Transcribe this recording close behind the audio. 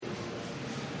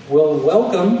Well,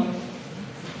 welcome.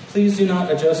 Please do not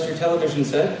adjust your television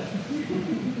set.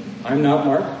 I'm not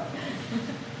Mark.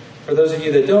 For those of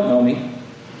you that don't know me,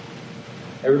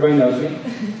 everybody knows me.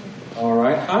 All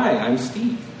right. Hi, I'm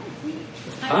Steve.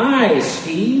 Hi,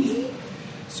 Steve.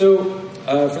 So,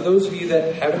 for those of you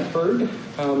that haven't heard,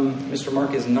 Mr.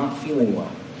 Mark is not feeling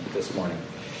well this morning.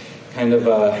 Kind of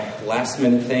a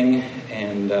last-minute thing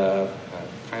and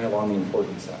kind of on the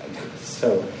important side.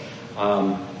 So,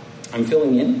 I'm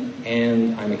filling in,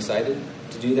 and I'm excited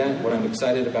to do that. What I'm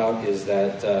excited about is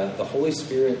that the Holy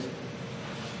Spirit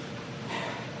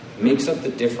makes up the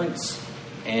difference,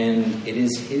 and it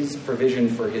is His provision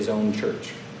for His own church.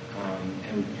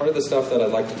 And part of the stuff that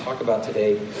I'd like to talk about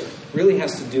today really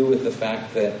has to do with the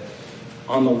fact that,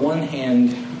 on the one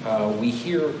hand, we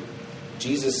hear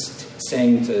Jesus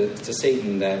saying to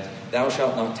Satan that, "Thou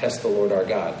shalt not test the Lord our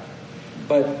God."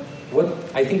 But what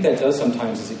I think that does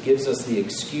sometimes is it gives us the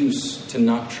excuse to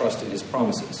not trust in His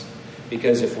promises.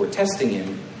 Because if we're testing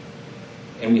Him,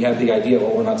 and we have the idea,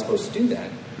 well, we're not supposed to do that,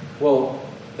 well,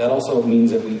 that also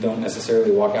means that we don't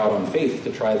necessarily walk out on faith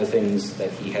to try the things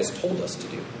that He has told us to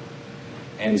do.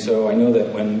 And so I know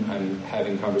that when I'm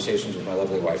having conversations with my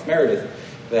lovely wife, Meredith,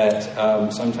 that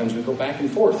sometimes we go back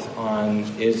and forth on,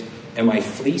 am I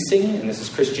fleecing? And this is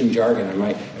Christian jargon.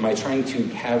 Am I trying to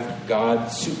have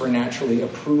God supernaturally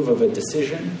approve of a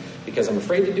decision because I'm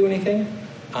afraid to do anything?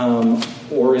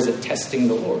 Or is it testing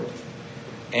the Lord?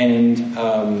 And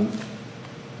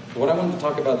what I wanted to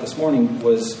talk about this morning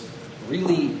was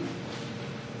really,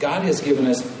 God has given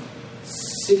us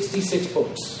 66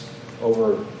 books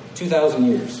over 2,000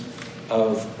 years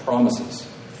of promises.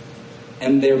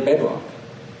 And they're bedrock.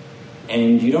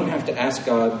 And you don't have to ask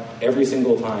God every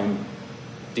single time,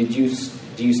 do you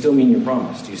still mean your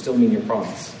promise? Do you still mean your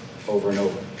promise? Over and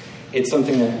over. It's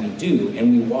something that we do,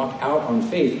 and we walk out on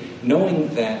faith, knowing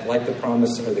that, like the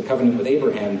promise or the covenant with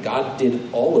Abraham, God did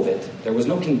all of it. There was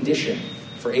no condition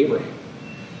for Abraham.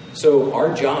 So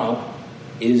our job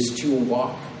is to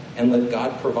walk and let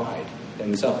God provide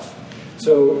Himself.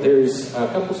 So there's a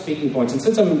couple speaking points, and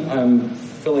since I'm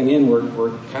filling in,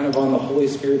 we're kind of on the Holy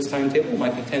Spirit's timetable. It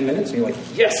might be 10 minutes, and you're like,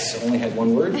 yes, I only had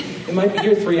one word. It might be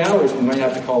here 3 hours. We might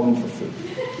have to call them for food.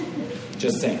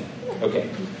 Just saying. Okay.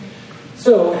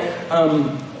 So,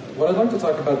 what I'd like to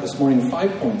talk about this morning,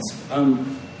 5 points.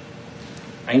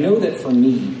 I know that for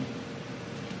me,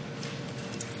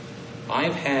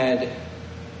 I've had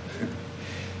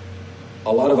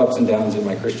a lot of ups and downs in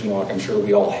my Christian walk. I'm sure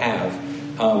we all have.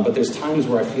 But there's times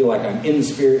where I feel like I'm in the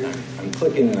Spirit, and I'm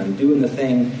clicking, and I'm doing the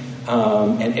thing,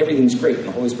 and everything's great, and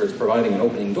the Holy Spirit's providing and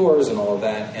opening doors and all of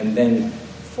that. And then,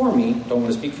 for me, don't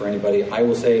want to speak for anybody, I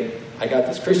will say, I got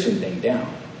this Christian thing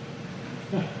down.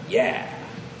 Yeah.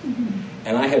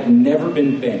 And I have never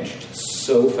been benched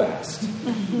so fast.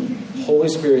 Holy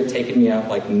Spirit taking me out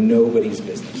like nobody's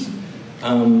business.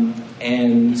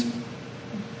 And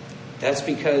that's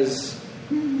because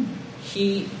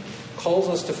He calls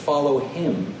us to follow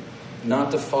Him,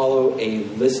 not to follow a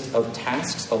list of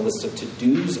tasks, a list of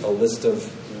to-dos, a list of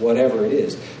whatever it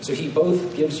is. So He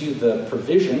both gives you the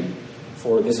provision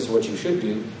for this is what you should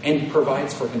do, and He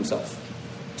provides for Himself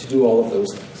to do all of those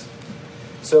things.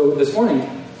 So this morning,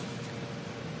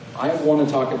 I want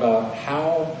to talk about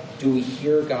how do we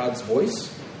hear God's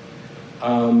voice,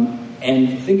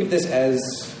 and think of this as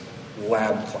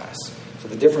lab class. So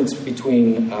the difference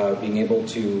between being able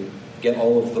to get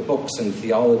all of the books and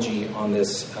theology on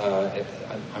this.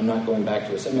 I'm not going back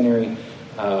to a seminary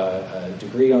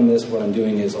degree on this. What I'm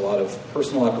doing is a lot of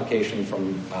personal application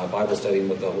from Bible study and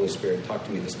what the Holy Spirit talked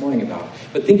to me this morning about.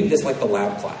 But think of this like the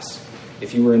lab class.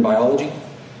 If you were in biology,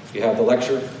 you have the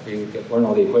lecture where you learn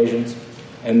all the equations.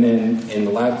 And then in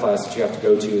the lab class that you have to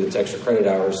go to, that's extra credit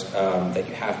hours that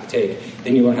you have to take,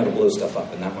 then you learn how to blow stuff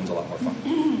up, and that one's a lot more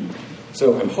fun.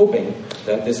 So I'm hoping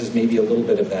that this is maybe a little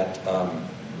bit of that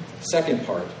second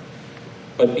part,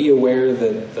 but be aware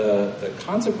that the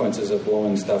consequences of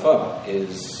blowing stuff up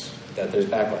is that there's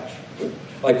backlash.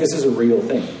 Like, this is a real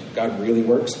thing. God really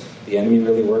works, the enemy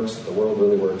really works, the world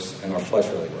really works, and our flesh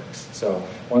really works. So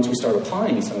once we start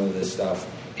applying some of this stuff,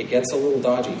 it gets a little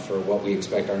dodgy for what we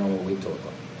expect our normal week to look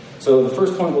like. So the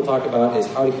first point we'll talk about is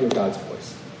how to hear God's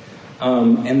voice.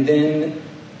 And then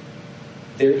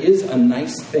there is a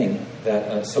nice thing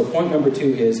that, so point number 2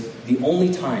 is the only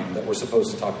time that we're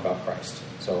supposed to talk about Christ.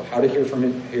 So how to hear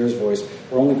His voice.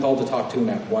 We're only called to talk to Him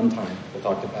at one time. We'll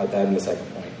talk about that in the second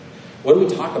point. What do we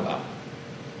talk about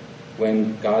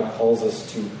when God calls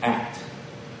us to act?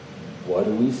 What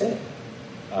do we say?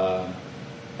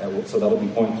 So that'll be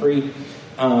point 3.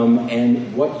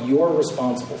 And what you're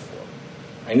responsible for.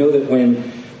 I know that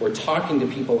when we're talking to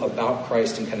people about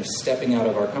Christ and kind of stepping out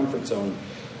of our comfort zone,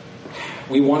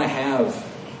 we want to have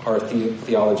our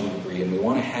theology degree, and we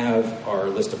want to have our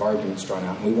list of arguments drawn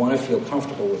out, and we want to feel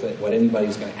comfortable with it, what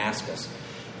anybody's going to ask us,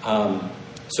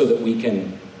 so that we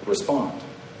can respond.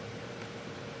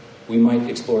 We might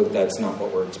explore that that's not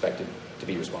what we're expected to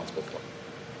be responsible for.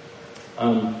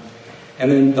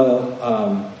 And then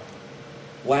the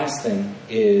last thing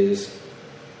is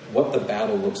what the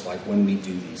battle looks like when we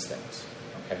do these things.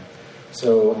 Okay,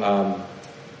 so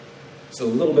a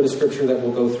little bit of scripture that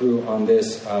we'll go through on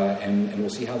this, and we'll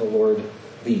see how the Lord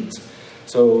leads.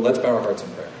 So let's bow our hearts in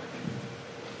prayer.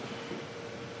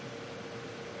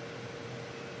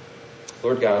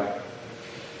 Lord God,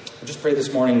 I just pray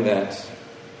this morning that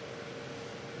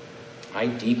I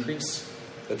decrease,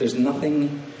 that there's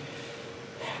nothing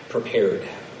prepared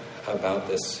about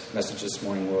this message this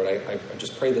morning, Lord. I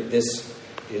just pray that this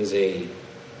is a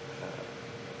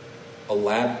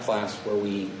lab class where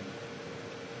we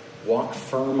walk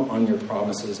firm on your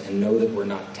promises and know that we're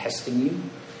not testing you,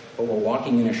 but we're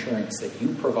walking in assurance that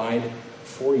you provide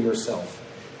for yourself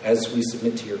as we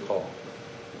submit to your call.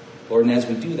 Lord, and as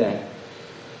we do that,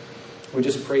 we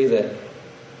just pray that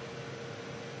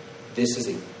this is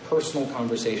a personal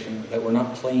conversation, that we're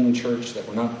not playing church, that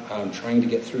we're not trying to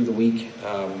get through the week,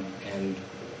 and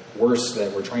worse,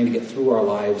 that we're trying to get through our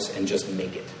lives and just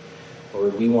make it.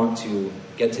 Lord, we want to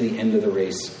get to the end of the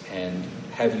race and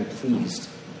have you pleased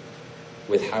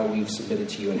with how we've submitted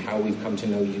to you and how we've come to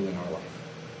know you in our life.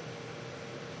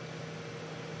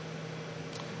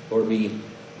 Lord, we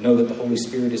know that the Holy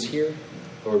Spirit is here.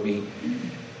 Lord, we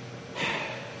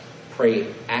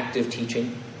pray active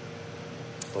teaching.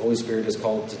 The Holy Spirit is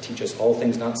called to teach us all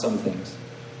things, not some things.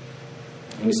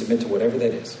 And we submit to whatever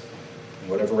that is, and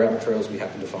whatever rabbit trails we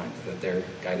happen to find, that they're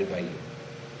guided by you.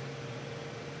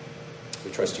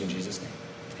 We trust you in Jesus' name.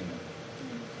 Amen.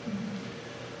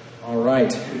 All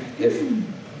right. If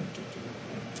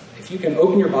you can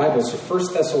open your Bibles to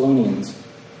 1 Thessalonians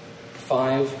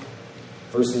 5,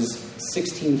 verses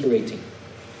 16 through 18.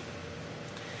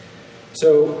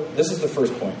 So this is the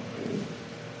first point.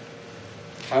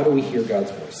 How do we hear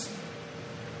God's voice?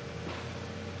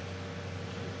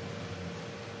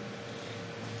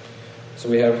 So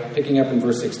we have, picking up in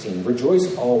verse 16,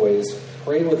 rejoice always,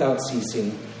 pray without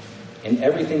ceasing, in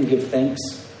everything give thanks,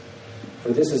 for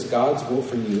this is God's will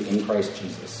for you in Christ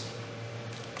Jesus.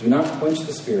 Do not quench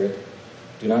the Spirit,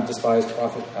 do not despise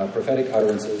prophetic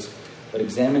utterances, but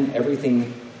examine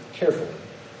everything carefully.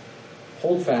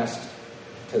 Hold fast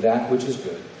to that which is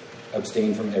good,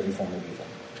 abstain from every form of evil.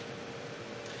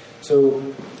 So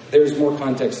there's more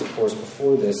context, of course,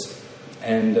 before this,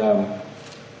 and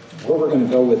where we're going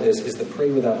to go with this is the pray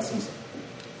without ceasing.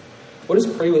 What does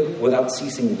pray without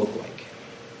ceasing look like?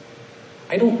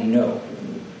 I don't know,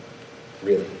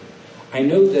 really. I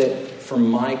know that from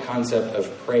my concept of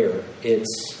prayer,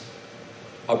 it's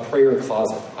a prayer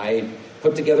closet. I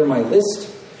put together my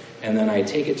list, and then I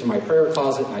take it to my prayer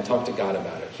closet, and I talk to God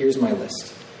about it. Here's my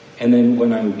list. And then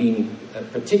when I'm being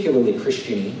particularly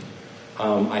Christian-y,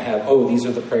 I have, these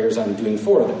are the prayers I'm doing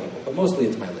for other people. But mostly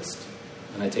it's my list.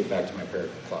 And I take back to my prayer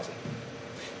closet.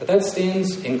 But that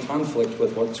stands in conflict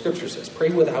with what Scripture says. Pray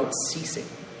without ceasing.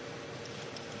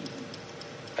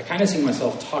 I kind of see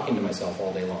myself talking to myself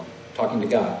all day long. Talking to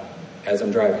God as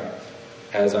I'm driving.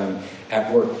 As I'm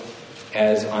at work.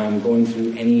 As I'm going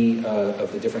through any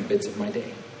of the different bits of my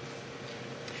day.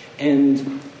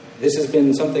 And this has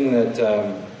been something that,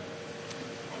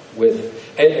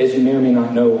 as you may or may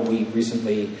not know, we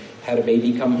recently had a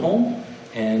baby come home,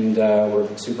 and we're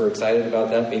super excited about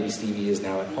that. Baby Stevie is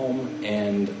now at home,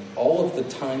 and all of the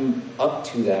time up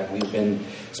to that, we've been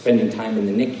spending time in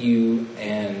the NICU,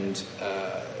 and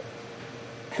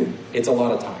it's a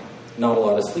lot of time, not a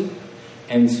lot of sleep.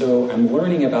 And so I'm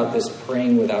learning about this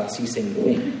praying without ceasing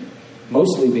thing,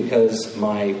 mostly because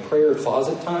my prayer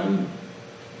closet time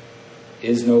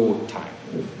is no time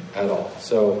at all.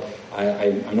 So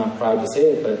I'm not proud to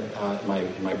say it, but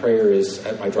my prayer is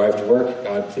at my drive to work,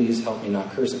 God, please help me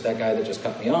not curse at that guy that just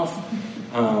cut me off.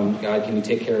 God, can you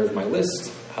take care of my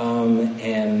list?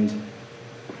 And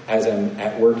as I'm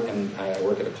at work, and I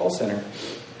work at a call center,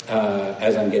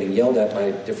 as I'm getting yelled at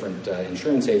by different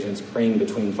insurance agents, praying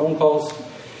between phone calls,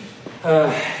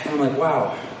 I'm like,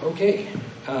 wow, okay.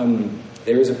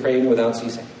 There is a praying without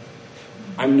ceasing.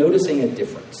 I'm noticing a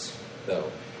difference, though.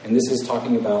 And this is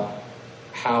talking about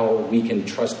how we can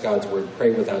trust God's word,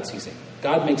 pray without ceasing.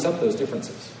 God makes up those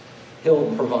differences.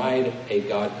 He'll provide a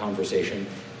God conversation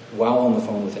while on the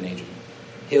phone with an agent.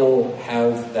 he'll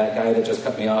have that guy that just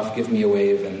cut me off give me a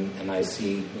wave, and I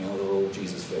see, the little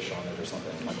Jesus fish on it or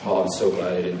something. I'm like, oh, I'm so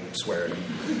glad I didn't swear at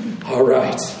him. All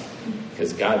right.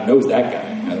 Because God knows that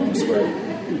guy. I don't want to swear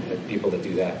at people that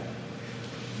do that.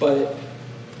 But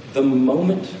the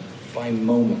moment by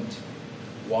moment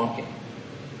walking,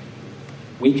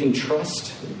 we can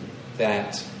trust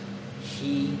that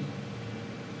He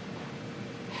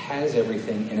has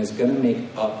everything and is going to make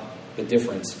up the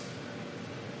difference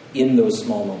in those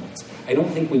small moments. I don't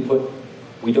think we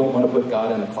don't want to put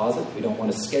God in a closet. We don't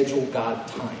want to schedule God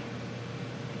time.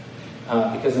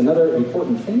 Because another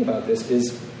important thing about this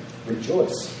is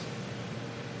rejoice.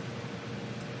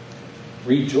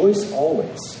 Rejoice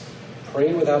always.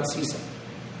 Pray without ceasing.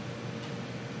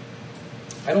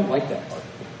 I don't like that part.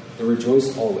 The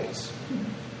rejoice always.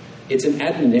 It's an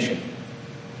admonition.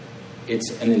 It's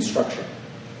an instruction.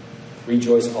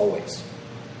 Rejoice always.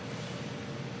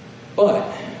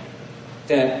 But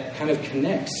that kind of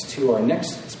connects to our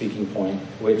next speaking point,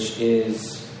 which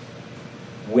is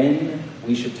when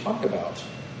we should talk about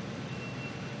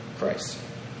Christ.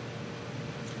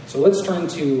 So let's turn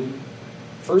to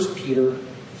 1 Peter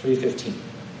 3:15.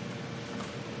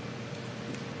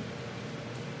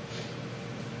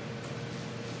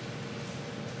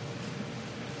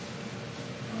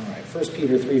 All right, 1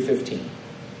 Peter 3:15.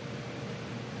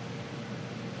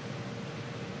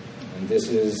 And this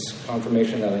is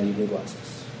confirmation that I need new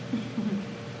glasses.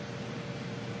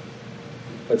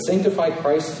 But sanctify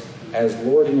Christ as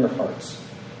Lord in your hearts,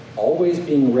 always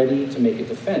being ready to make a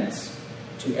defense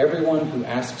to everyone who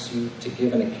asks you to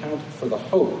give an account for the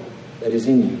hope that is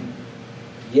in you.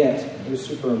 Yet, here's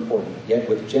super important, yet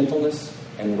with gentleness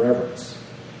and reverence,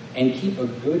 and keep a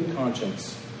good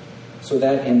conscience, so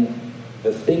that in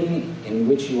the thing in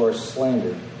which you are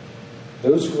slandered,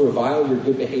 those who revile your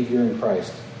good behavior in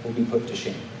Christ will be put to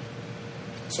shame.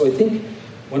 So I think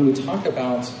when we talk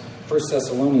about 1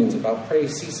 Thessalonians, about pray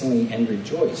ceasingly and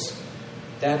rejoice,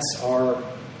 that's our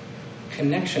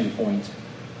connection point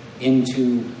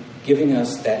into giving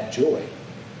us that joy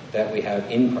that we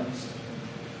have in Christ.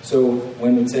 So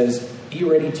when it says, be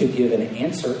ready to give an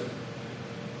answer,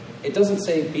 it doesn't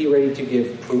say be ready to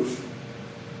give proof.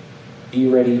 Be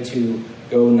ready to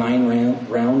go 9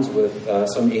 rounds with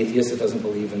some atheist that doesn't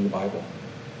believe in the Bible.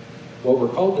 What we're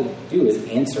called to do is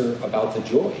answer about the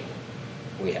joy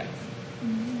we have.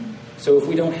 So if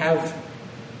we don't have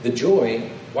the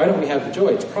joy, why don't we have the joy?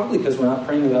 It's probably because we're not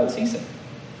praying without ceasing.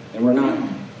 And we're not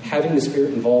having the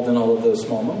Spirit involved in all of those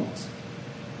small moments.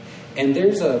 And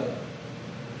there's a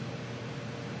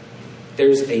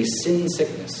sin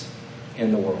sickness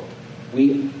in the world.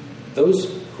 Those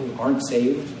who aren't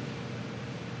saved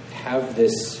have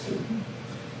this,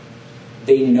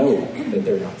 they know that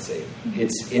they're not saved.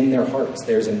 It's in their hearts.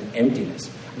 There's an emptiness.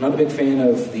 I'm not a big fan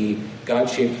of the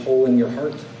God-shaped hole in your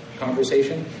heart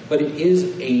conversation, but it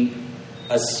is a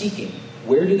seeking.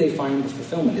 Where do they find the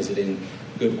fulfillment? Is it in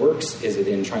good works? Is it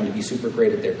in trying to be super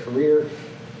great at their career?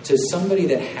 To somebody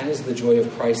that has the joy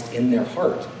of Christ in their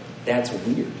heart, that's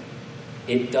weird.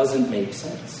 It doesn't make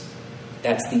sense.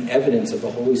 That's the evidence of the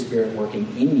Holy Spirit working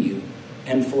in you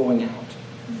and flowing out.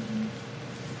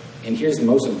 And here's the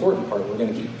most important part. We're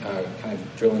going to keep kind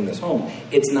of drilling this home.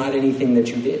 It's not anything that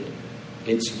you did.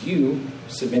 It's you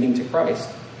submitting to Christ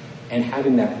and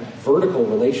having that vertical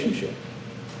relationship,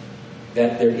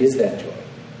 that there is that joy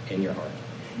in your heart.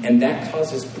 And that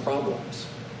causes problems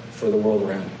for the world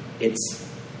around you. It's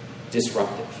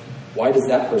disruptive. Why does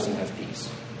that person have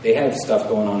peace? They have stuff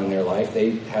going on in their life.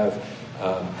 They have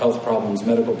health problems,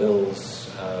 medical bills.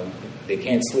 They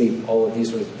can't sleep. All of these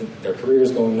sort of, their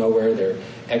career's going nowhere. They're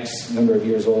X number of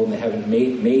years old and they haven't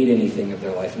made anything of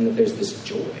their life. And that there's this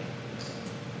joy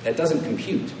that doesn't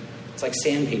compute. It's like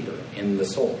sandpaper in the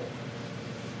soul.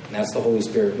 And that's the Holy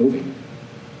Spirit moving.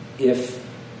 If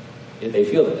they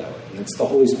feel it that way. And it's the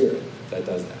Holy Spirit that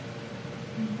does that.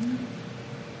 Mm-hmm.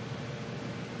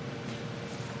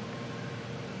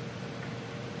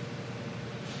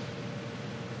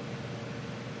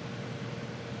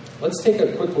 Let's take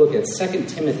a quick look at 2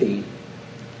 Timothy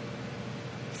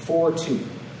 4:2.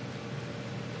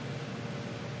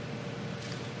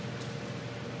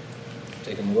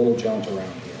 Taking a little jaunt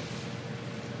around here.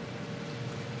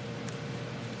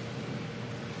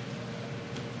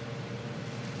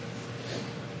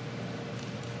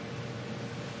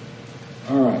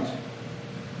 All right.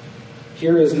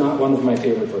 Here is not one of my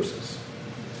favorite verses.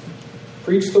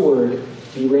 Preach the word,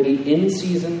 be ready in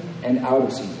season and out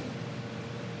of season.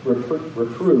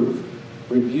 Reprove,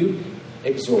 rebuke,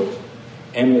 exhort,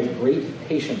 and with great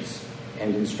patience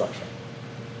and instruction.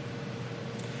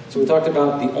 So we talked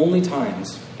about the only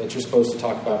times that you're supposed to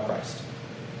talk about Christ.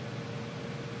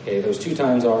 Okay, those 2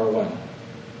 times are when?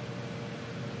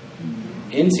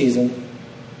 In season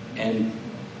and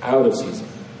out of season.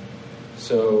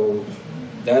 So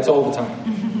that's all the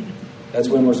time. That's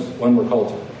when we're called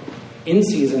to. In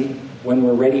season, when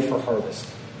we're ready for harvest.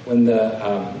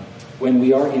 When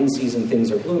we are in season,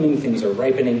 things are blooming, things are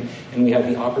ripening, and we have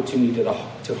the opportunity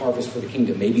to harvest for the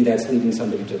kingdom. Maybe that's leading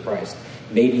somebody to Christ.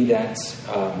 Maybe that's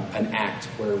an act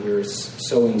where we're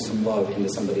sowing some love into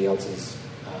somebody else's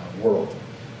world.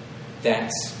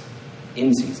 That's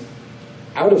in season.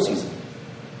 Out of season.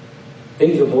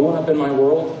 Things are blowing up in my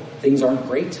world. Things aren't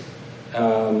great.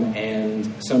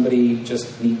 And somebody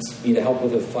just needs me to help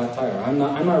with a flat tire. I'm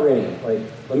not ready. Like,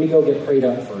 let me go get prayed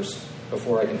up first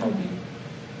before I can help you.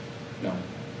 No.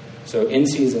 So in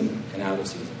season and out of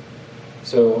season.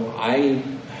 So I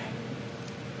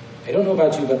don't know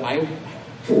about you, but I'm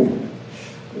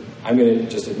going to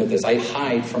just admit this. I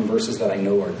hide from verses that I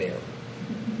know are there.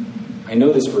 I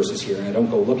know this verse is here, and I don't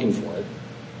go looking for it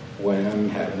when I'm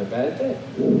having a bad day.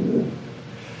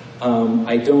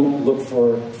 I don't look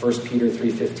for 1 Peter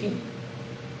 3:15.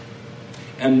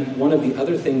 And one of the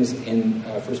other things in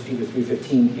 1 Peter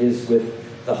 3:15 is with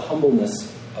the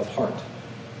humbleness of heart.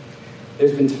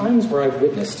 There's been times where I've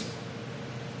witnessed,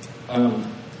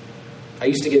 I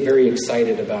used to get very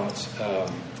excited about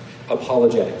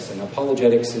apologetics. And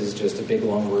apologetics is just a big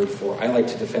long word for, I like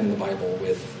to defend the Bible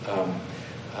with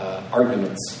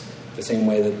arguments, the same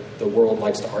way that the world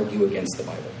likes to argue against the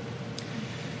Bible.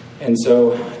 And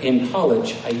so in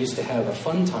college, I used to have a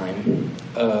fun time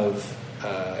of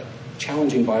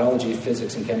challenging biology,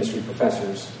 physics, and chemistry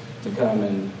professors to come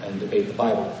and debate the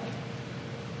Bible with me.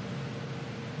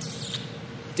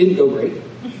 Didn't go great.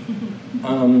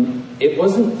 It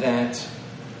wasn't that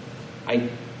I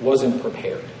wasn't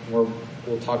prepared. We'll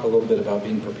talk a little bit about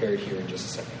being prepared here in just a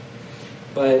second.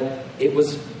 But it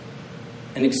was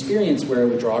an experience where I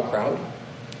would draw a crowd,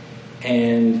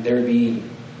 and there would be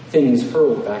things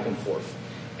hurled back and forth.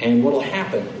 And what will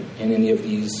happen in any of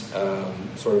these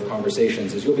sort of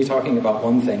conversations is you'll be talking about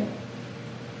one thing.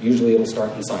 Usually it'll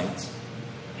start in science,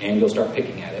 and you'll start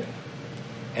picking at it.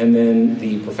 And then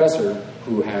the professor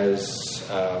who has,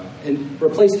 and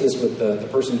replace this with the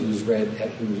person who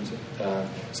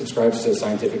subscribes to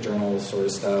scientific journals sort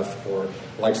of stuff, or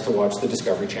likes to watch the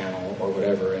Discovery Channel or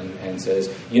whatever, and says,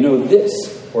 this,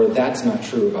 or that's not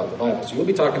true about the Bible. So you'll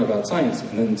be talking about science,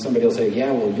 and then somebody will say,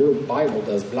 yeah, well, your Bible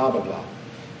does blah, blah, blah.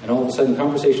 And all of a sudden,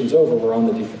 conversation's over, we're on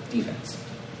the defense.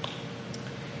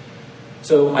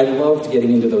 So I loved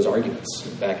getting into those arguments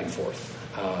back and forth,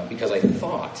 because I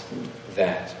thought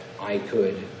that I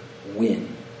could win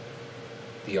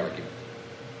the argument.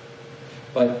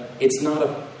 But it's not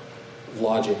a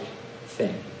logic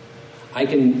thing. I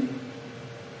can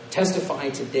testify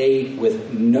today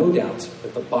with no doubt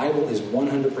that the Bible is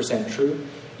 100% true.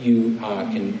 You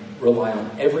can rely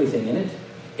on everything in it.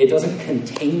 It doesn't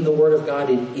contain the Word of God.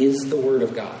 It is the Word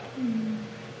of God,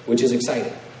 which is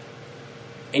exciting.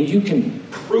 And you can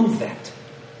prove that.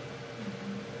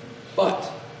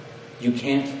 But you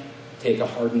can't take a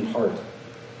hardened heart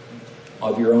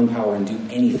of your own power and do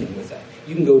anything with that.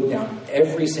 You can go down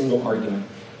every single argument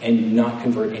and not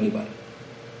convert anybody.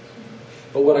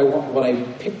 But what I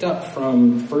picked up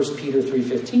from 1 Peter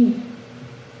 3:15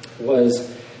 was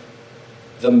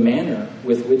the manner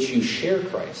with which you share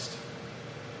Christ,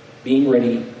 being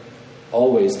ready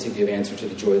always to give answer to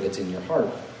the joy that's in your heart.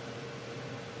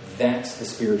 That's the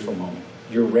spiritual moment.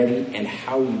 You're ready, and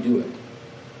how you do it.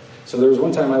 So there was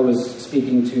one time I was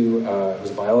speaking to, it was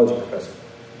a biology professor,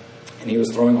 and he was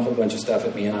throwing a whole bunch of stuff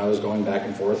at me, and I was going back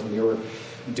and forth, and we were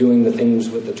doing the things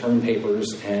with the term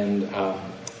papers, and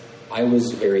I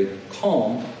was very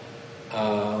calm.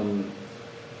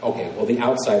 The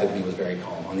outside of me was very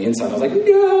calm. On the inside, I was like,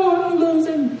 no, I'm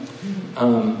losing.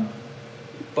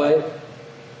 But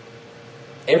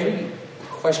every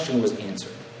question was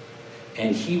answered.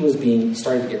 And he was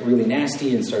started to get really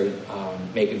nasty and started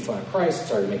making fun of Christ,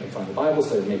 started making fun of the Bible,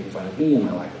 started making fun of me and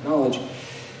my lack of knowledge.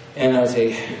 And I would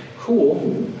say,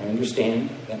 cool, I understand,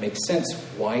 that makes sense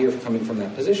why you're coming from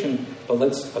that position, but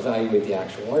let's evaluate the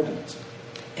actual arguments.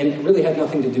 And it really had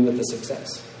nothing to do with the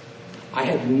success. I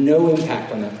had no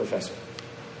impact on that professor.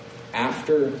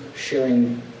 After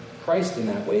sharing Christ in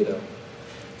that way, though,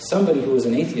 somebody who was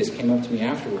an atheist came up to me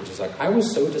afterwards. He's like, I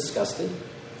was so disgusted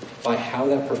by how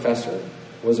that professor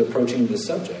was approaching this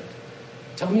subject.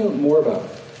 Tell me more about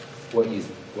what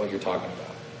you're talking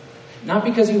about. Not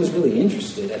because he was really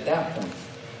interested at that point,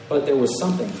 but there was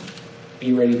something.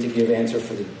 Be ready to give answer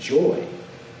for the joy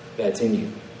that's in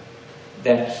you.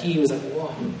 That he was like,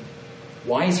 whoa,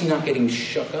 why is he not getting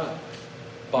shook up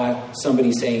by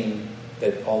somebody saying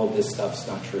that all of this stuff's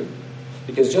not true?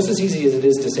 Because just as easy as it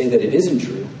is to say that it isn't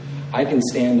true, I can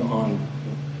stand on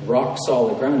rock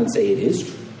solid ground and say it is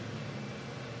true.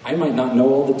 I might not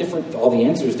know all the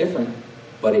answers different,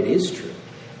 but it is true.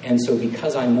 And so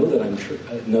because I know that I'm true,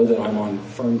 I know that I'm on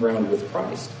firm ground with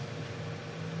Christ,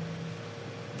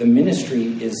 the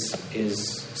ministry is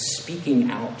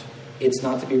speaking out. It's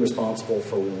not to be responsible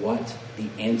for what the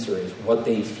answer is, what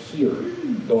they hear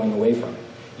going away from it.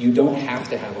 You don't have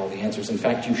to have all the answers. In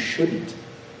fact, you shouldn't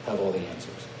have all the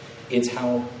answers. It's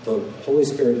how the Holy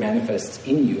Spirit manifests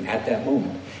in you at that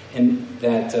moment. And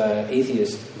that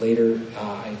atheist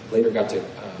I later got to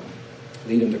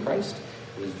lead him to Christ.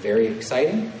 It was very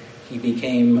exciting. He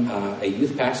became a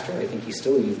youth pastor. I think he's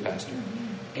still a youth pastor.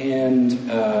 And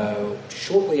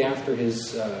shortly after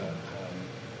his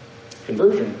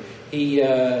conversion, he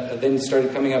then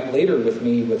started coming up later with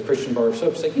me with Christian Bar of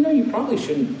Soap, saying, you probably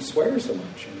shouldn't swear so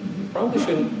much. You probably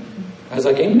shouldn't. I was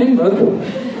like, amen, brother.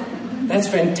 That's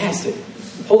fantastic.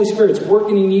 Holy Spirit's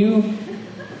working in you.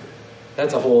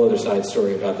 That's a whole other side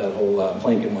story about that whole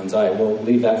plank in one's eye. We'll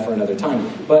leave that for another time.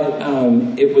 But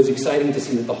it was exciting to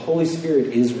see that the Holy Spirit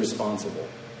is responsible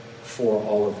for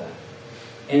all of that.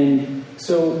 And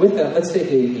so with that, let's take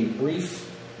a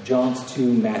brief jaunt to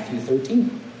Matthew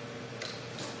 13.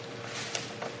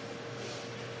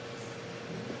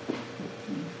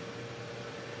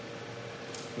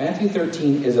 Matthew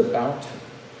 13 is about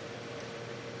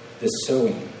the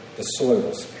sowing, the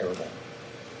soils parable.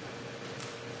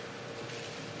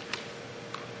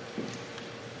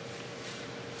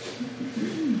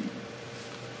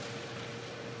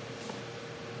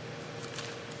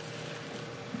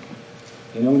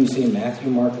 You know when you see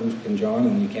Matthew, Mark, Luke, and John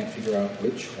and you can't figure out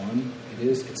which one it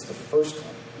is? It's the first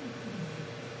one.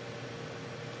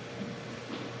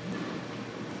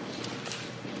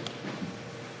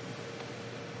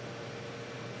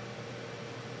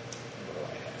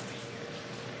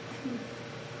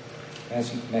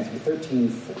 Matthew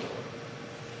 13:4.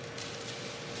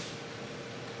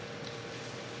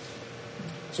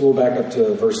 So we'll back up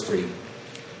to verse 3.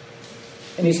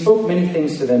 And he spoke many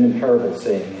things to them in parables,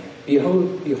 saying,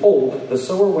 Behold, the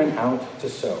sower went out to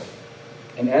sow.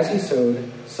 And as he sowed,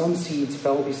 some seeds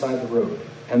fell beside the road,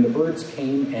 and the birds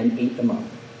came and ate them up.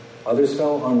 Others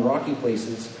fell on rocky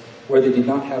places where they did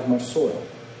not have much soil.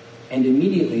 And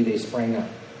immediately they sprang up,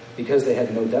 because they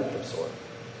had no depth of soil.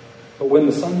 But when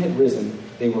the sun had risen,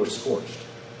 they were scorched.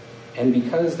 And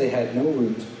because they had no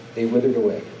root, they withered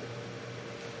away.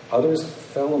 Others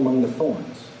fell among the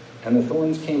thorns, and the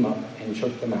thorns came up and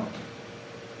choked them out.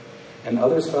 And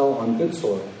others fell on good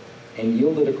soil and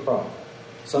yielded a crop,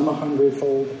 some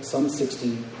 100-fold, some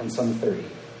 60, and some 30.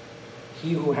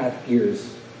 He who hath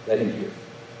ears, let him hear.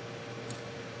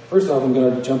 First off, I'm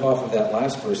going to jump off of that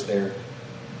last verse there.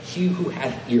 He who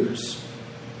hath ears.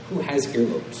 Who has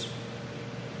earlobes?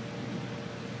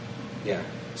 Yeah,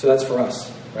 so that's for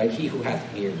us, right? He who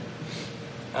hath ear.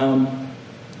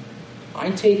 I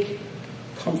take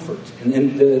comfort, and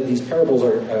then these parables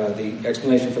are, the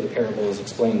explanation for the parable is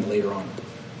explained later on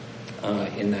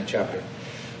in that chapter.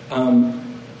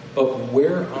 But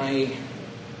where I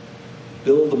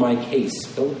build my case,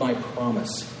 build my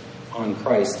promise on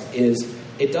Christ is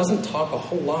it doesn't talk a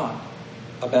whole lot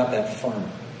about that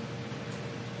farmer.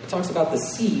 It talks about the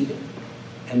seed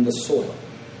and the soil.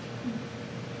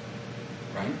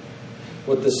 Right?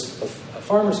 What a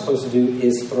farmer's supposed to do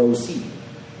is throw seed.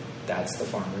 That's the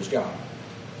farmer's job.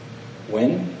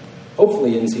 When?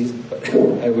 Hopefully in season. But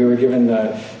we were given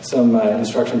some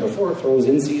instruction before. Throws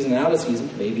in season, out of season.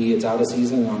 Maybe it's out of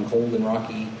season on cold and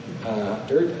rocky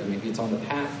dirt. Maybe it's on the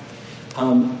path.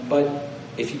 But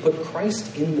if you put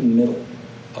Christ in the middle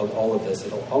of all of this,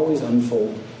 it'll always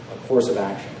unfold a course of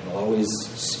action. It'll always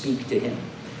speak to him.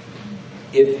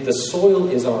 If the soil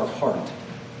is our heart,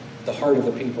 the heart of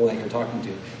the people that you're talking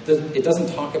to, it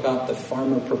doesn't talk about the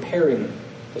farmer preparing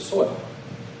the soil.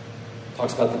 It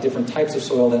talks about the different types of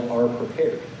soil that are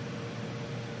prepared.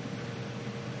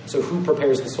 So who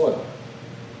prepares the soil?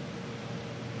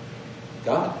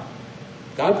 God.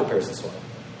 God prepares the soil.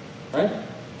 Right?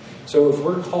 So if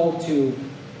we're called to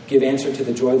give answer to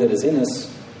the joy that is in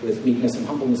us with meekness and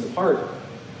humbleness of heart,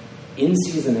 in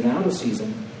season and out of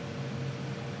season,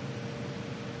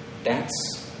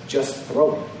 that's just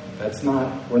throwing.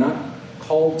 We're not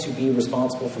called to be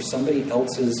responsible for somebody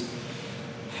else's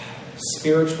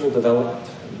spiritual development.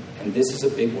 And this is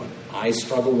a big one. I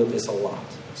struggle with this a lot,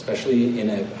 especially in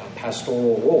a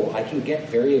pastoral role. I can get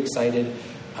very excited,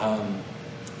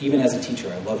 even as a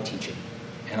teacher. I love teaching.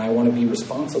 And I want to be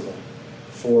responsible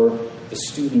for the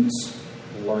students'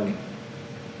 learning.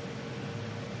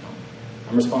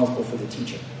 I'm responsible for the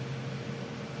teaching.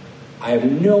 I have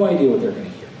no idea what they're going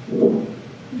to hear.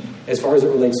 As far as it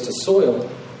relates to soil,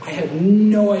 I have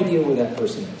no idea where that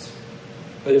person is.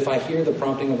 But if I hear the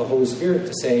prompting of the Holy Spirit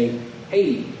to say,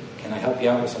 hey, can I help you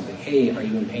out with something? Hey, are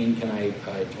you in pain? Do you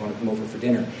want to come over for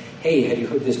dinner? Hey, have you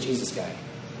heard this Jesus guy?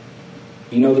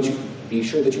 Be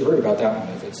sure that you heard about that one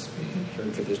if it's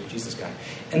heard for this Jesus guy.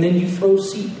 And then you throw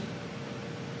seed.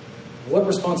 What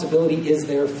responsibility is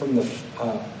there from the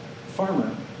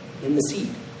farmer in the seed?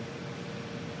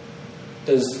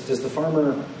 Does the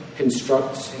farmer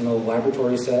construct in a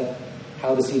laboratory set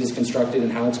how the seed is constructed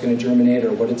and how it's going to germinate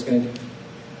or what it's going to do?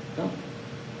 No.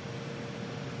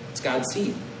 It's God's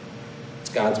seed. It's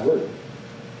God's word.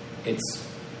 It's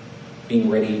being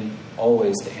ready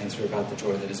always to answer about the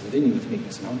joy that is within you with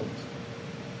meekness and humbleness.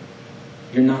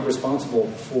 You're not responsible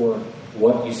for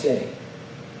what you say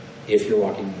if you're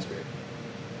walking in the Spirit.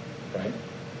 Right?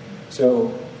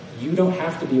 So you don't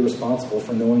have to be responsible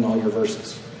for knowing all your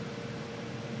verses.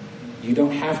 You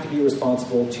don't have to be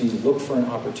responsible to look for an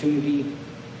opportunity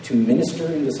to minister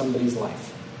into somebody's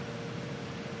life.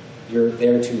 You're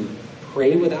there to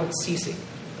pray without ceasing,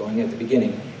 going at the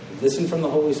beginning. Listen from the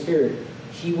Holy Spirit.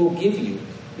 He will give you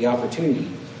the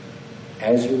opportunity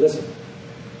as you listen.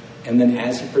 And then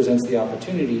as he presents the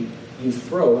opportunity, you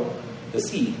throw the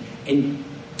seed. And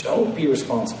don't be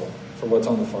responsible for what's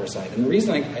on the far side. And the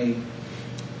reason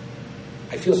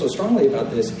I feel so strongly about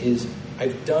this is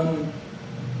I've done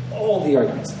all the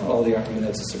arguments, not all the argument,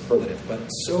 that's a superlative, but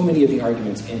so many of the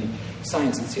arguments in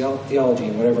science and theology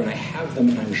and whatever, and I have them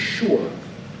and I'm sure,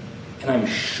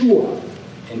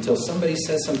 until somebody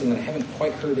says something that I haven't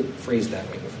quite heard it phrased that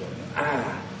way before.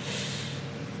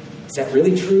 Is that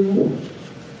really true?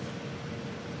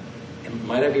 And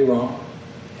might I be wrong?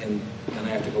 And then I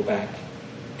have to go back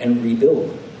and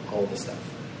rebuild all the stuff.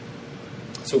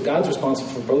 So God's responsible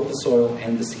for both the soil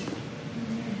and the seed.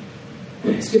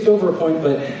 I skipped over a point,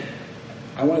 but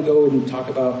I want to go and talk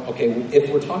about, okay, if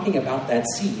we're talking about that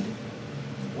seed,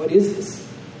 what is this seed?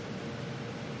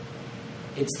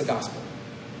 It's the gospel.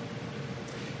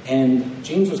 And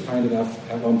James was kind enough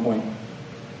at one point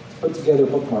to put together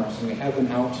bookmarks, and we have them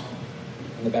out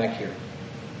in the back here.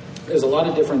 There's a lot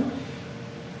of different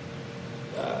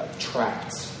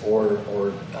tracts or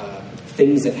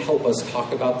things that help us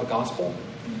talk about the gospel.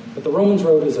 But the Romans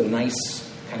Road is a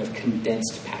nice kind of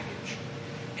condensed package.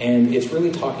 And it's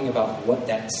really talking about what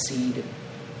that seed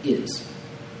is.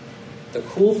 The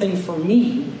cool thing for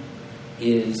me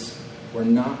is we're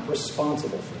not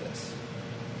responsible for this.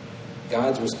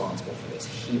 God's responsible for this.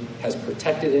 He has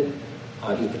protected it.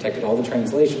 He's protected all the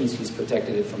translations. He's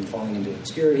protected it from falling into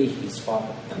obscurity. He's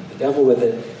fought the devil with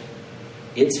it.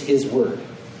 It's his word.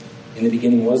 In the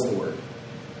beginning was the word.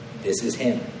 This is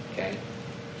him. Okay?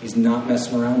 He's not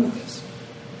messing around with this.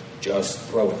 Just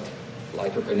throw it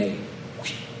like a grenade.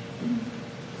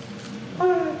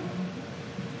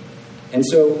 And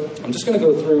so I'm just going to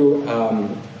go through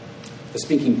the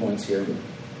speaking points here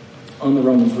on the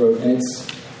Romans Road, and it's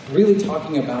really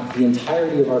talking about the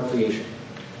entirety of our creation.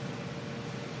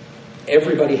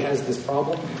 Everybody has this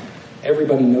problem.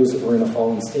 Everybody knows that we're in a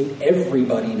fallen state.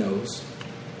 Everybody knows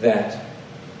that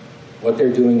what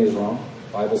they're doing is wrong.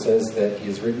 The Bible says that he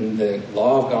has written the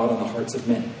law of God on the hearts of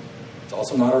men. It's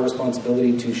also not our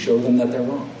responsibility to show them that they're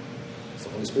wrong. It's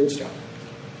the Holy Spirit's job.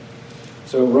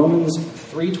 So Romans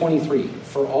 3:23,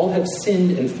 for all have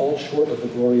sinned and fall short of the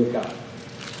glory of God.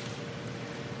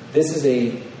 This is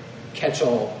a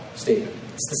catch-all statement.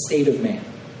 It's the state of man.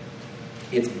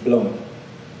 It's blown.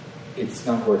 It's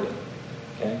not working.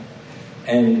 Okay?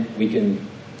 And we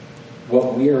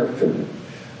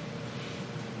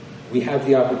have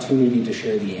the opportunity to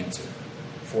share the answer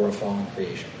for a fallen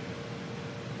creation.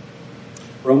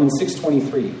 Romans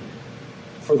 6:23,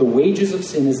 for the wages of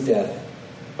sin is death,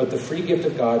 but the free gift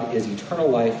of God is eternal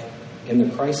life in the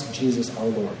Christ Jesus our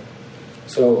Lord.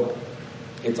 So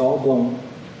it's all blown.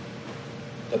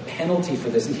 The penalty for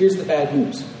this, and here's the bad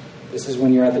news. This is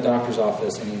when you're at the doctor's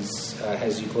office and he's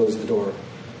has you close the door.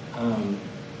 And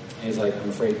he's like, I'm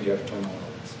afraid you have terminal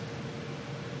illness.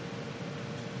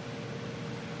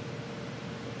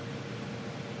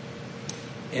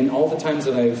 In all the times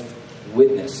that I've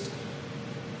witnessed,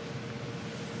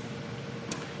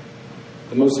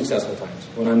 the most successful times,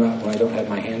 when I don't have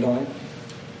my hand on it,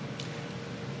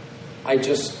 I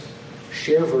just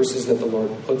share verses that the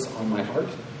Lord puts on my heart.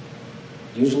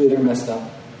 Usually they're messed up.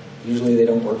 Usually they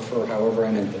don't work for however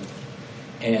I meant them.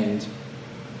 And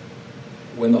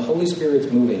when the Holy Spirit's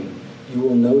moving, you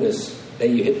will notice that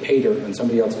you hit pay dirt when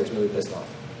somebody else gets really pissed off.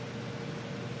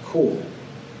 Cool.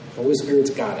 The Holy Spirit's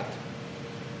got it.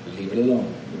 Leave it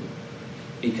alone.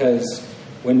 Because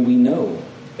when we know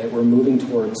that we're moving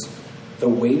towards the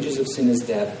wages of sin is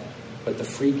death, but the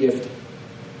free gift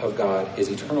of God is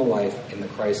eternal life in the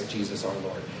Christ Jesus our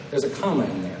Lord. There's a comma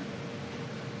in there.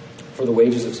 For the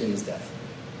wages of sin is death.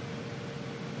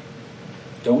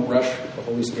 Don't rush the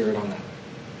Holy Spirit on that.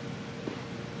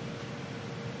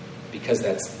 Because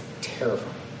that's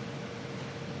terrifying.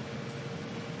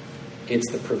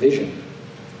 It's the provision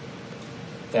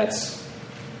that's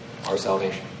our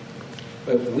salvation.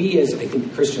 But we as, I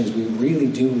think, Christians, we really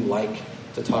do like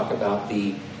to talk about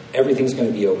the everything's going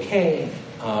to be okay,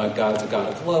 God's a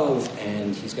God of love,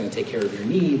 and he's going to take care of your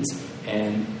needs.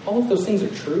 And all of those things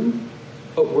are true,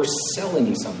 but we're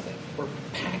selling something. We're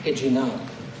packaging up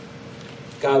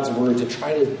God's word to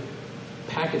try to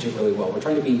package it really well. We're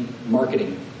trying to be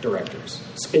marketing directors,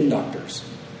 spin doctors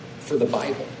for the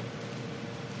Bible.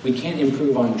 We can't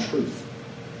improve on truth.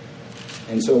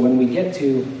 And so when we get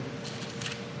to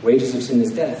wages of sin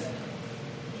is death,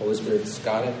 Holy Spirit's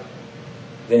got it,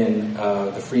 then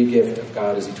the free gift of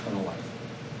God is eternal life.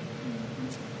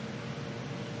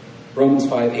 Romans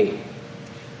 5:8.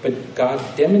 But God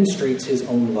demonstrates his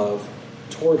own love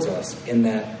towards us in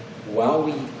that while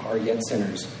we are yet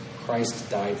sinners, Christ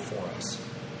died for us.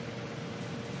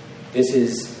 This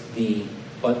is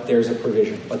but there's a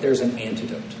provision, but there's an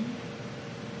antidote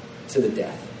to the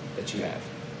death that you have.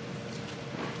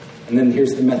 And then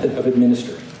here's the method of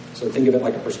administering. So think of it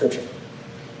like a prescription.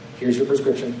 Here's your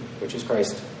prescription, which is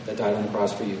Christ that died on the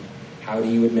cross for you. How do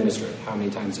you administer it? How many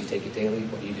times do you take it daily?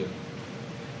 What do you do?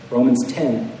 Romans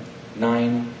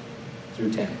 10:9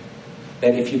 through 10.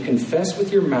 That if you confess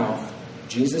with your mouth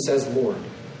Jesus as Lord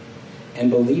and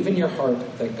believe in your heart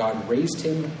that God raised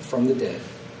him from the dead,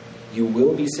 you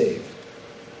will be saved.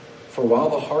 For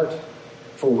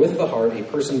with the heart a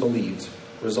person believes,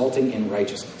 resulting in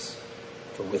righteousness.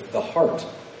 For with the heart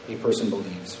a person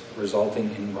believes,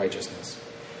 resulting in righteousness.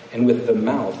 And with the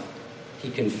mouth he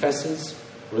confesses,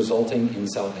 resulting in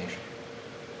salvation.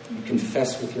 You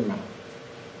confess with your mouth.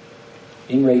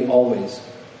 Being ready always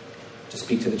to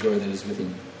speak to the joy that is within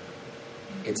you.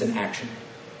 It's an action.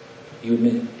 You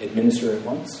administer it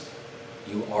once,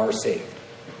 you are saved.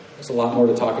 There's a lot more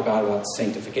to talk about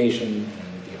sanctification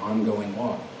and the ongoing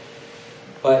walk.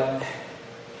 But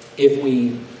if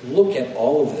we look at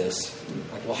all of this,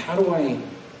 like, well, how do I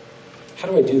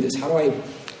do this? How do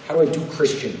I do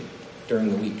Christian during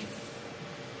the week?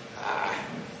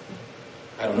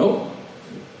 I don't know.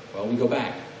 Well, we go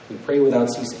back. We pray without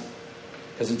ceasing.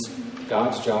 Because it's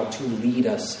God's job to lead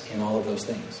us in all of those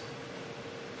things.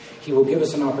 He will give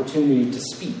us an opportunity to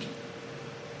speak.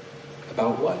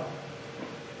 About what?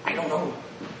 I don't know.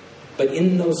 But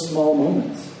in those small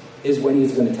moments is when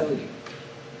he's going to tell you.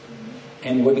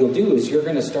 And what you'll do is you're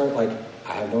going to start like,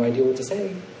 I have no idea what to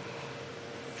say.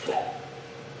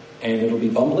 And it'll be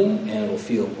bumbling, and it'll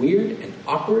feel weird and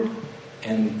awkward,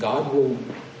 and God will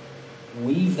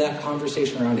weave that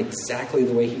conversation around exactly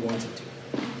the way he wants it to.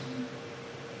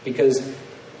 Because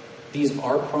these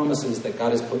are promises that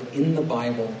God has put in the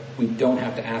Bible. We don't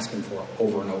have to ask him for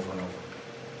over and over and over.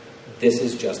 This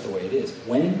is just the way it is.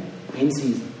 When? In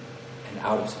season and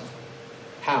out of season.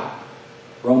 How?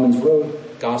 Romans Road,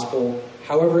 gospel,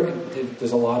 however,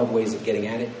 there's a lot of ways of getting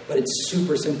at it, but it's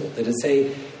super simple. Did it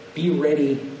say, be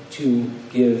ready to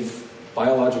give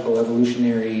biological,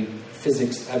 evolutionary,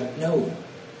 physics? No.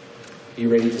 Be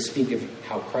ready to speak of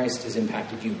how Christ has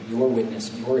impacted you, your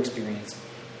witness, your experience,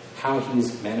 how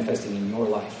he's manifesting in your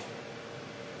life.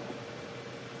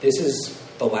 This is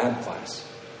the lab class.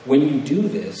 When you do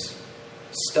this,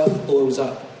 stuff blows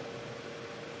up.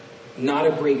 Not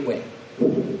a great way.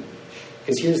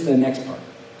 Because here's the next part.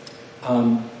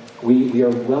 We are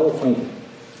well acquainted.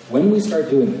 When we start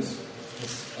doing this,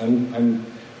 I'm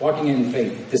walking in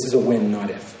faith. This is a when, not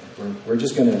if. We're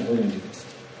gonna do this.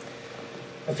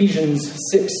 Ephesians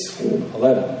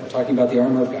 6:11. We're talking about the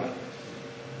armor of God.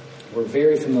 We're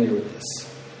very familiar with this.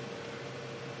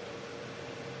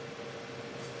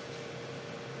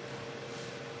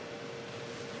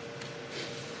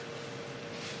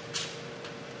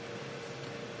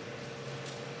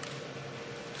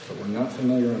 But we're not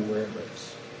familiar on where it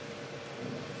lives.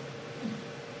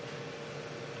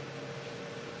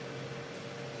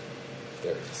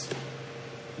 There it is.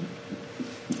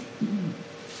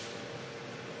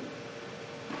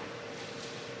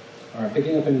 All right,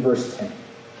 picking up in verse 10.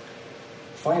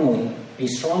 Finally, be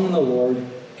strong in the Lord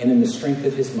and in the strength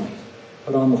of his might.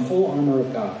 Put on the full armor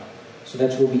of God, so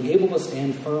that you will be able to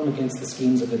stand firm against the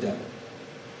schemes of the devil.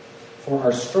 For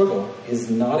our struggle is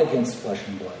not against flesh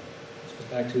and blood. This goes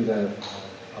back to the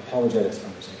apologetics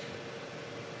conversation.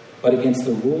 But against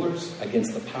the rulers,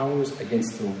 against the powers,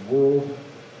 against the world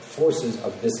forces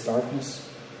of this darkness,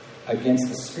 against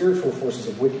the spiritual forces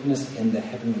of wickedness in the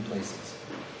heavenly places.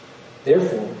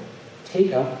 Therefore,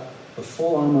 take up the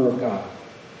full armor of God,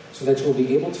 so that you will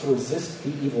be able to resist the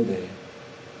evil day,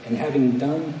 and having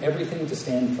done everything to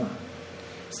stand firm.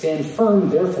 Stand firm,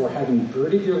 therefore, having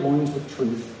girded your loins with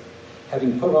truth,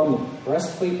 having put on the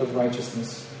breastplate of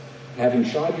righteousness, and having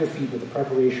shod your feet with the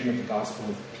preparation of the gospel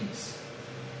of peace.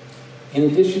 In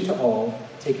addition to all,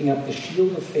 taking up the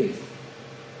shield of faith,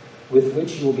 with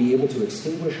which you will be able to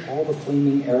extinguish all the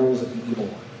flaming arrows of the evil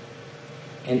one,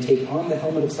 and take on the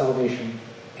helmet of salvation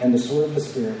and the sword of the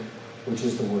Spirit, which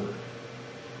is the Word.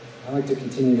 I'd like to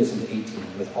continue this into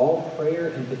 18. With all prayer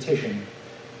and petition,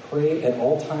 pray at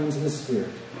all times in the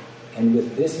Spirit, and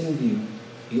with this in view,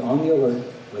 be on the alert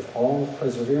with all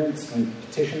perseverance and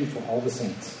petition for all the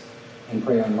saints, and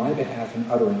pray on my behalf and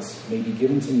utterance may be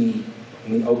given to me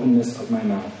in the openness of my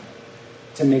mouth,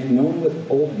 to make known with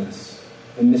boldness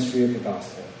the mystery of the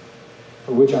gospel,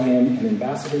 for which I am an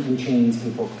ambassador in chains,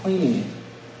 in proclaiming it,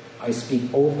 I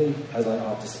speak boldly as I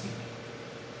ought to speak.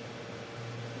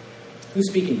 Who's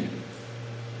speaking there?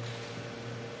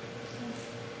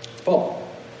 Paul.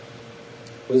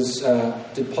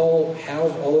 Did Paul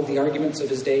have all of the arguments of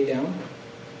his day down?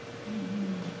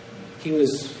 He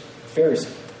was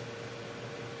Pharisee.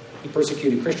 He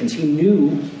persecuted Christians. He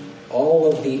knew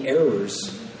all of the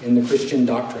errors in the Christian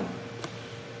doctrine.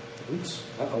 Oops,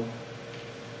 uh-oh.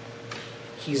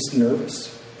 He's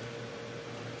nervous.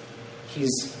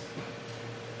 He's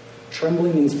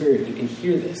trembling in spirit. You can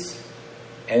hear this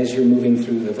as you're moving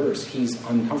through the verse. He's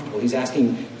uncomfortable. He's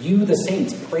asking, you, the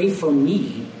saints, pray for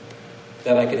me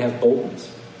that I could have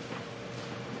boldness.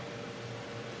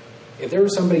 If there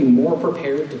was somebody more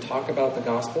prepared to talk about the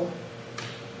gospel,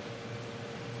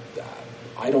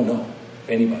 I don't know of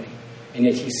anybody. And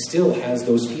yet he still has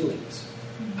those feelings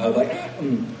of like,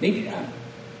 maybe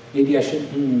I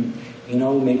should,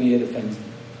 maybe it offends me.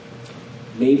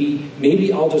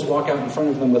 Maybe I'll just walk out in front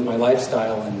of them with my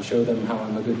lifestyle and show them how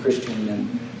I'm a good Christian.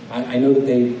 And I know that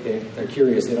they're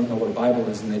curious. They don't know what a Bible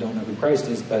is and they don't know who Christ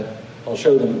is, but I'll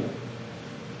show them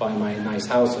by my nice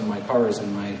house and my cars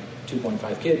and my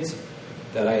 2.5 kids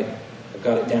that I've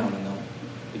got it down, and they'll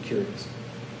be curious.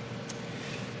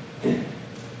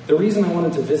 The reason I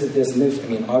wanted to visit this,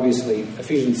 and obviously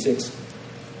Ephesians 6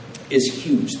 is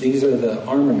huge. These are the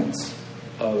armaments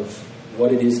of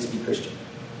what it is to be Christian.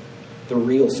 The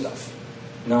real stuff.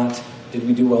 Not, did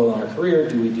we do well in our career?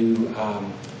 Did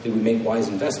we make wise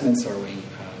investments? Are we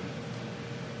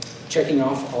checking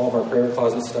off all of our prayer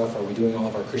closet stuff? Are we doing all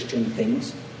of our Christian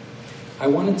things? I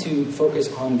wanted to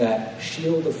focus on that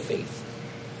shield of faith.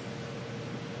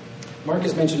 Mark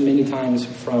has mentioned many times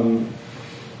from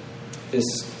this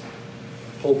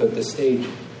pulpit, this stage,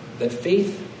 that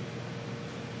faith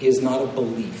is not a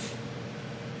belief.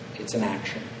 It's an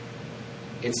action.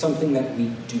 It's something that we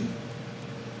do.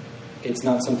 It's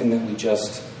not something that we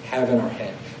just have in our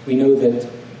head. We know that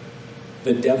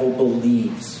the devil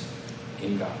believes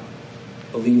in God,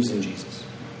 believes in Jesus.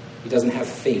 He doesn't have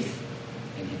faith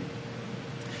in him.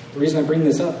 The reason I bring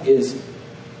this up is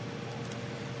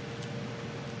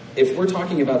if we're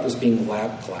talking about this being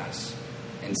lab class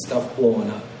and stuff blowing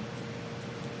up,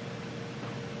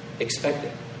 expect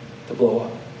it to blow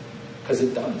up, because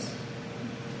it does.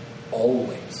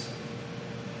 Always.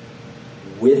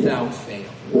 Without fail.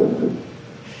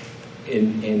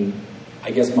 In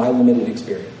I guess, my limited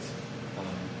experience.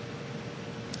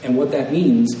 And what that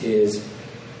means is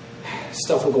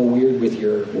stuff will go weird with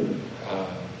your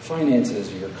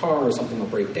finances or your car, or something will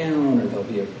break down, or there'll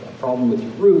be a problem with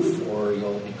your roof, or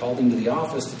you'll be called into the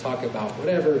office to talk about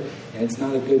whatever, and it's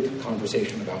not a good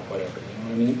conversation about whatever. You know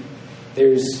what I mean?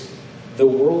 There's the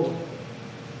world,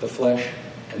 the flesh,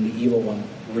 and the evil one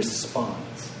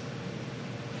responds.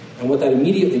 And what that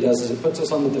immediately does is it puts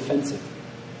us on the defensive.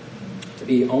 To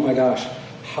be, oh my gosh,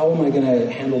 how am I going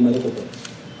to handle medical bills?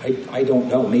 I don't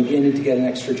know. Maybe I need to get an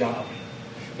extra job.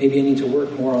 Maybe I need to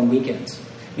work more on weekends.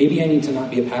 Maybe I need to not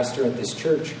be a pastor at this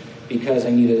church because I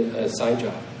need a side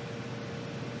job.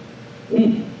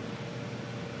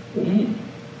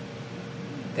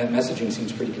 That messaging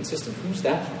seems pretty consistent. Who's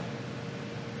that from?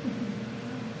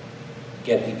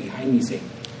 Get thee behind me, Satan.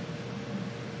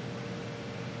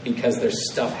 Because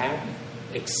there's stuff happening.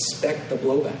 Expect the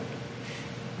blowback.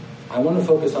 I want to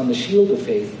focus on the shield of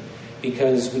faith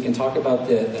because we can talk about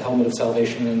the helmet of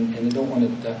salvation, and I don't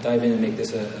want to dive in and make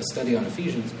this a study on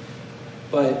Ephesians,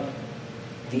 but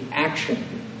the action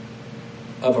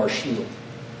of our shield.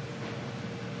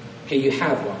 Okay, you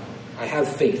have one. I have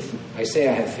faith. I say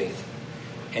I have faith.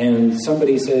 And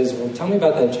somebody says, well, tell me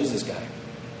about that Jesus guy.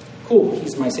 Cool,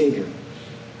 he's my Savior.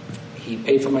 He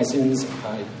paid for my sins,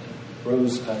 died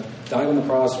on the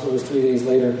cross, rose 3 days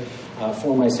later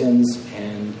for my sins,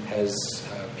 and has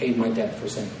paid my debt for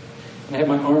sin. And I have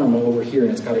my arm over here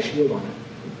and it's got a shield on it.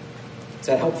 Is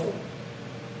that helpful?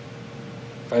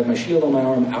 If I have my shield on my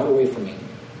arm out away from me,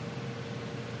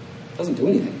 it doesn't do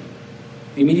anything.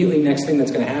 The immediately next thing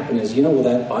that's going to happen is, well,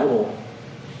 that Bible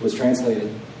was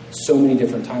translated so many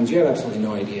different times. You have absolutely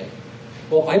no idea.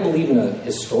 Well, I believe in a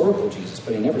historical Jesus,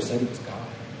 but he never said he was God.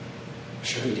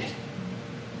 Sure he did.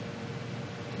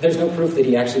 There's no proof that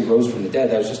he actually rose from the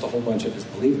dead. That was just a whole bunch of his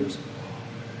believers.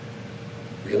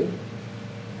 Really?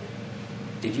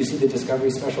 Did you see the Discovery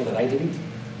special that I didn't?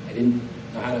 I didn't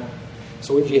know how to.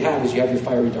 So what you have is you have your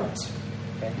fiery darts.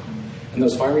 Okay? And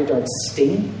those fiery darts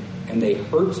sting, and they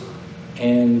hurt,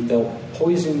 and they'll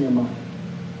poison your mind.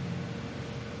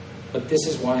 But this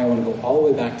is why I want to go all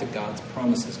the way back to God's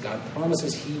promises. God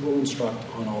promises he will instruct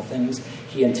on all things.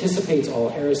 He anticipates all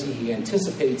heresy. He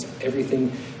anticipates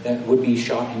everything that would be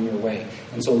shot in your way.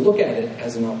 And so look at it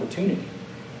as an opportunity,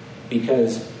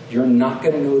 because you're not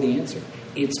going to know the answer.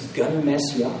 It's going to mess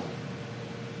you up.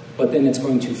 But then it's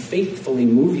going to faithfully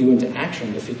move you into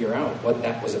action to figure out what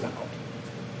that was about.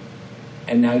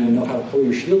 And now you know how to pull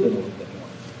your shield in a little bit more.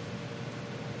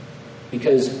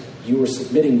 Because you were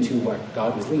submitting to what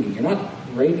God was leading. You're not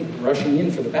rushing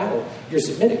in for the battle. You're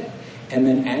submitting. And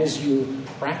then as you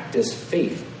practice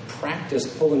faith, practice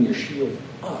pulling your shield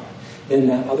up, then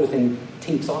that other thing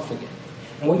tinks off again.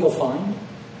 And what you'll find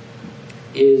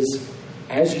is,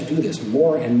 as you do this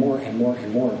more and more and more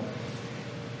and more,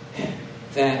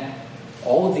 that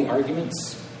all of the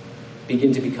arguments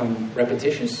begin to become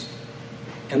repetitious,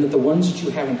 and that the ones that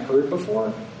you haven't heard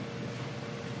before,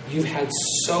 you've had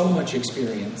so much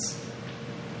experience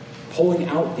pulling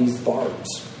out these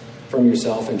barbs from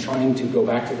yourself and trying to go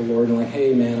back to the Lord and like,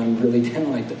 hey man, I'm really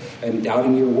down. I'm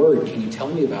doubting your word. Can you tell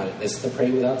me about it? This is the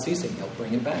pray without ceasing. He'll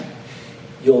bring it back.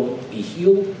 You'll be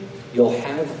healed. You'll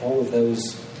have all of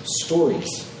those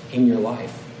stories in your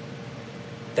life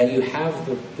that you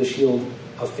have the shield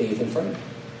of faith in front of you.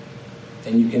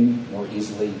 Then you can more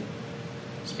easily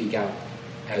speak out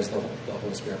as the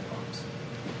Holy Spirit prompts.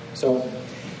 So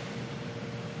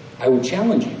I would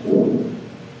challenge you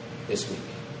this week.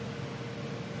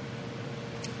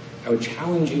 I would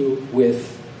challenge you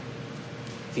with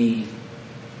the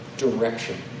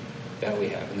direction that we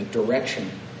have. And the direction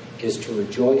is to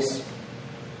rejoice,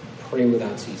 pray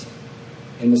without ceasing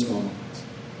in this moment.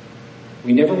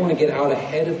 We never want to get out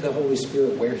ahead of the Holy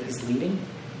Spirit where he's leading,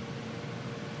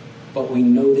 but we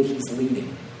know that he's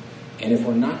leading. And if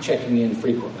we're not checking in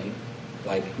frequently,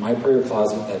 like my prayer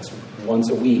closet, that's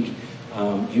once a week,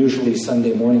 usually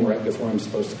Sunday morning right before I'm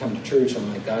supposed to come to church, I'm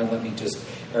like, God, let me just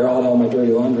air out all my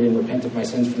dirty laundry and repent of my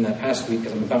sins from that past week,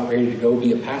 because I'm about ready to go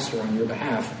be a pastor on your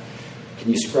behalf. Can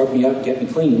you scrub me up, get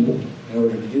me clean in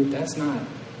order to do? That's not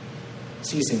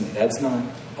ceasing. That's not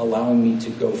allowing me to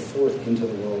go forth into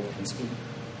the world and speak.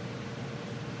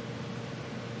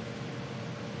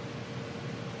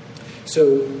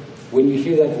 So when you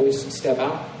hear that voice step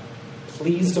out,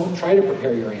 please don't try to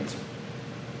prepare your answer.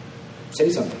 Say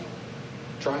something.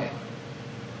 Try it.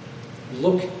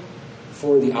 Look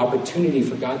for the opportunity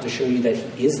for God to show you that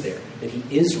he is there, that he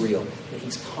is real, that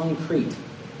he's concrete,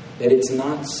 that it's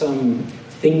not some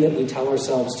thing that we tell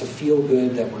ourselves to feel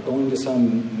good, that we're going to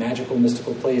some magical,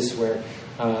 mystical place where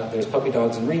there's puppy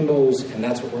dogs and rainbows, and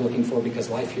that's what we're looking for because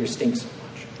life here stinks so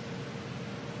much.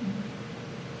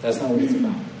 That's not what it's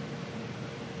about.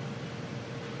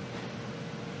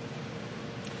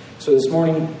 So this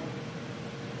morning,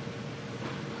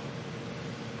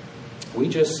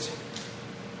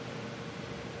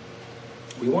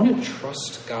 we want to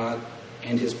trust God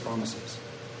and his promises.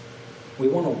 We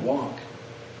want to walk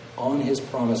on his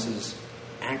promises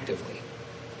actively.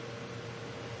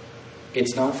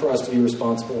 It's not for us to be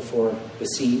responsible for the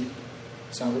seed.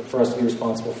 It's not for us to be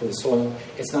responsible for the soil.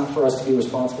 It's not for us to be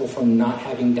responsible for not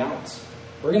having doubts.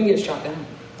 We're going to get shot down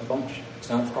a bunch. It's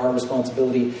not our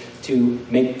responsibility to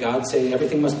make God say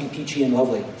everything must be peachy and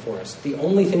lovely for us. The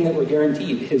only thing that we're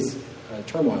guaranteed is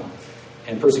turmoil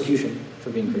and persecution for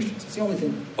being Christians. It's the only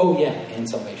thing. Oh yeah, and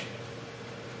salvation.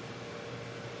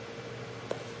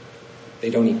 They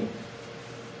don't equal.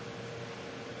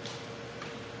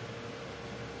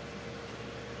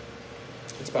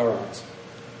 Let's bow our hearts.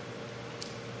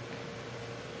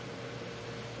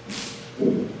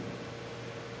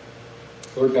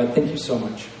 Lord God, thank you so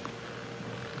much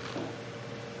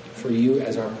for you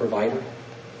as our provider,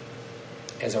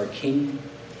 as our king,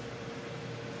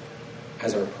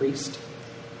 as our priest.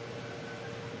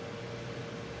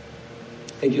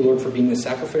 Thank you, Lord, for being the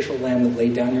sacrificial lamb that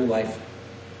laid down your life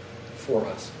for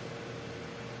us,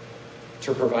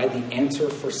 to provide the answer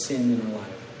for sin in our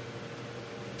life,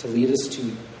 to lead us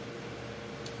to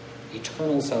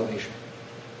eternal salvation.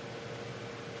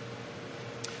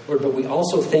 Lord, but we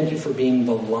also thank you for being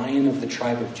the Lion of the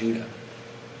tribe of Judah.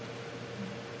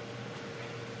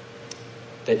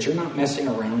 That you're not messing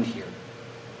around here.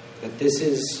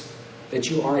 That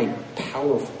you are a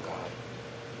powerful God.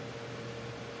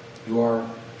 You are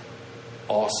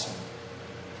awesome.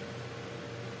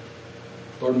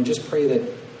 Lord, we just pray that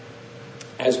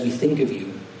as we think of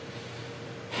you,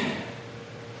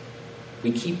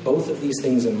 we keep both of these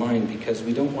things in mind, because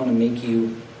we don't want to make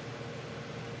you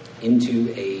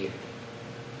into a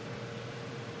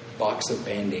box of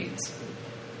Band-Aids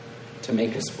to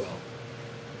make us well.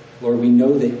 Lord, we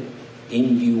know that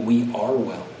in you we are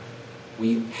well.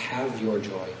 We have your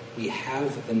joy. We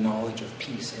have the knowledge of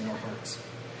peace in our hearts.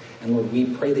 And Lord, we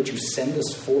pray that you send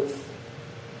us forth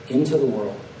into the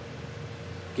world.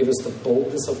 Give us the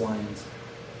boldness of lions.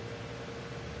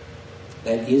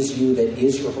 That is you, that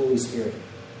is your Holy Spirit.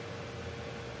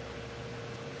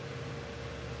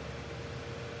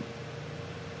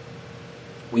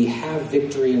 We have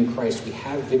victory in Christ. We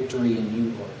have victory in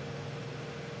you, Lord.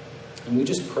 And we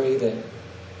just pray that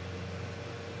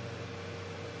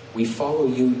we follow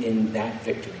you in that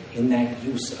victory, in that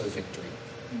use of victory.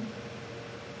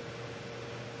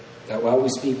 That while we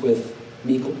speak with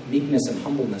meekness and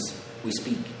humbleness, we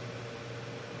speak.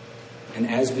 And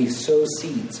as we sow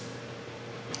seeds,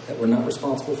 that we're not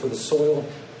responsible for the soil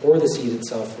or the seed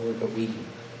itself, Lord, but we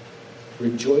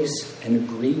rejoice and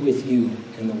agree with you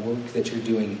in the work that you're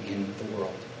doing in the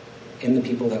world, in the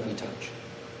people that we touch.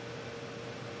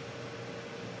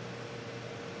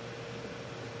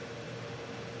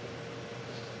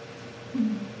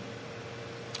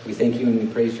 We thank you and we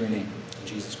praise your name, in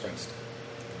Jesus Christ.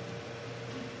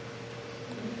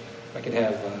 If I could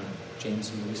have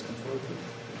James and Louise come forward, please.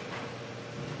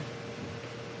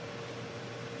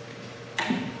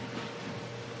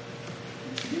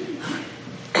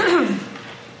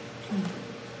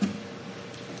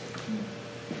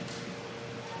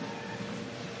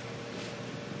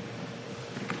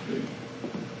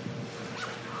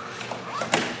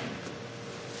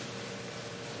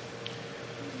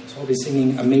 I'll be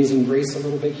singing Amazing Grace a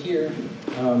little bit here.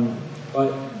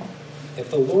 But if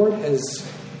the Lord has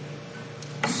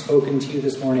spoken to you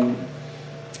this morning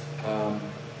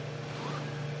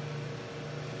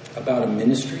about a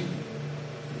ministry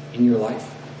in your life,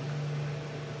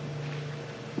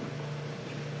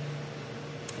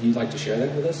 and you'd like to share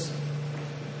that with us,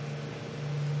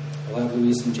 I'll have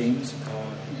Louise and James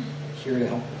here to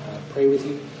help pray with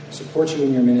you, support you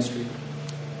in your ministry.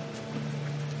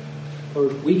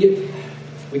 Lord, we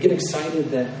get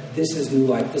excited that this is New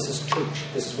Life, this is church,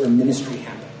 this is where ministry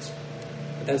happens.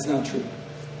 But that's not true.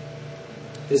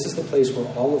 This is the place where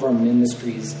all of our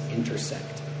ministries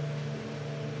intersect.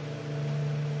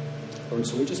 Lord,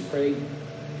 so we just pray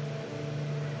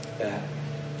that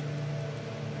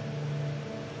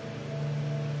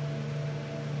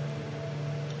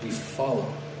we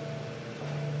follow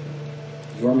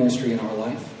your ministry in our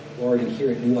life, Lord, and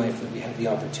here at New Life that we have the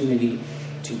opportunity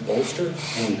to bolster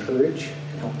and encourage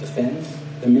and help defend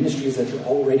the ministries that you're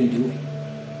already doing.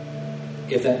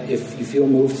 If you feel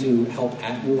moved to help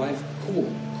at New Life,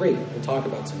 cool, great, we'll talk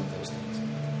about some of those things.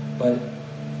 But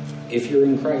if you're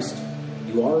in Christ,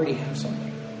 you already have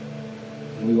something.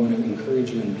 And we want to encourage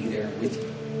you and be there with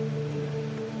you.